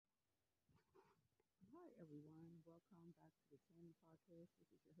everyone. Welcome back to the Tammy Podcast. This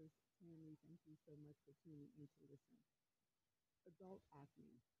is your host, Tammy. Thank you so much for tuning in to listen. Adult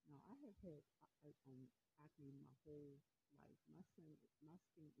acne. Now, I have had acne my whole life. My skin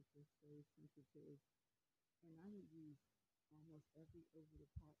is just so sensitive, and I have used almost every over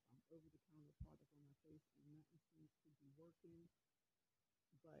the counter product on my face, and nothing seems to be working.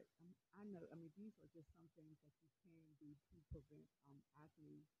 But I know, I mean, these are just some things that you can do to prevent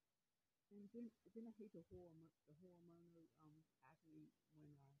acne. And then I hate the hormonal acne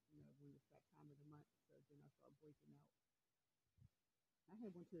when it's that time of the month. So then I start breaking out. I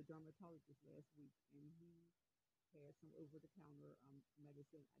had went to a dermatologist last week, and he had some over the counter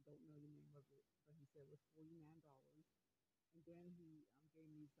medicine. I don't know the name of it, but he said it was $49. And then he gave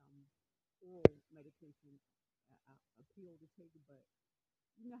me some oral medication, a pill to take. But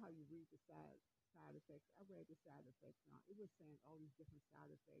you know how you read the side effects. I read the side effects. Now it was saying all these different side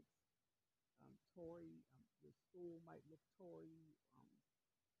effects. Tory, your stool might look tory,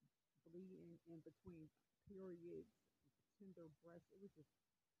 bleeding in between periods, tender breasts. It was just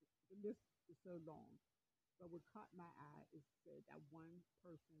the list is so long. But what caught my eye is said that one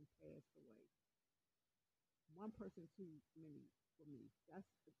person passed away. One person too many for me. That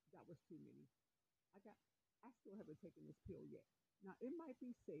was too many. I got. I still haven't taken this pill yet. Now it might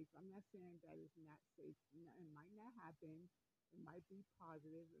be safe. I'm not saying that it's not safe. It might not happen. It might be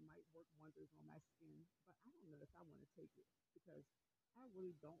positive. It might work wonders on my skin. But I don't know if I want to take it because I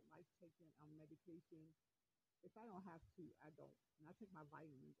really don't like taking medication. If I don't have to, I don't. And I take my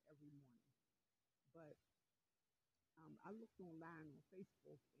vitamins every morning. But I looked online on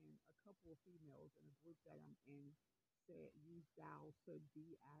Facebook, and a couple of females in a group that I'm in said use Dial soap,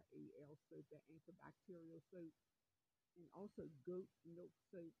 Dial soap, that antibacterial soap, and also goat milk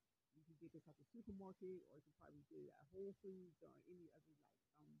soap. You can get this at the supermarket, or you can probably get it at Whole Foods or any other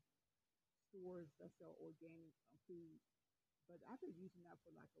like stores that sell organic food. But I've been using that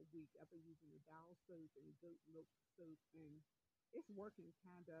for like a week. I've been using the Dial soap and the goat milk soap, and it's working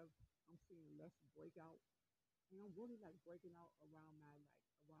kind of. I'm seeing less breakout, and I'm really like breaking out around my mouth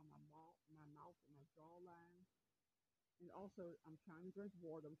and my jawline. And also, I'm trying to drink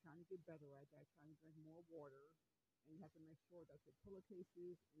water. I'm trying to get better at that. Trying to drink more water, and you have to make sure that your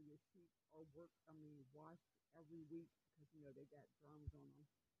pillowcases and your sheets are washed every week because they got germs on them.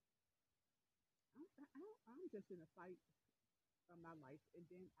 I'm just in a fight of my life, and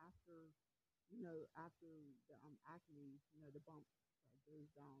then after the acne, the bump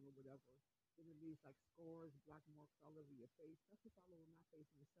goes down or whatever, then it leaves like scars, black marks all over your face. That's what's all over my face,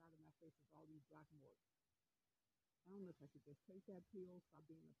 and the side of my face is all these black marks. I don't know if I should just take that pill, stop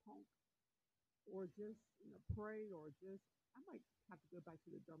being a punk, or just pray, or just I might have to go back to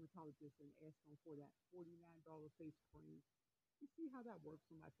the dermatologist and ask them for that $49 face cream and see how that works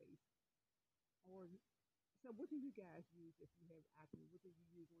on my face. Or so, what do you guys use if you have acne? What do you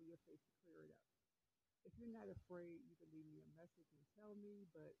use on your face to clear it up? If you're not afraid, you can leave me a message and tell me,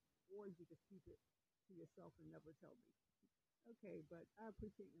 but or you just keep it to yourself and never tell me. Okay, but I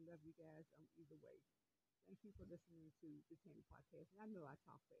appreciate and love you guys either way. Thank you for listening to the Tammy Podcast. And I know I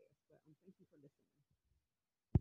talk fast, but thank you for listening.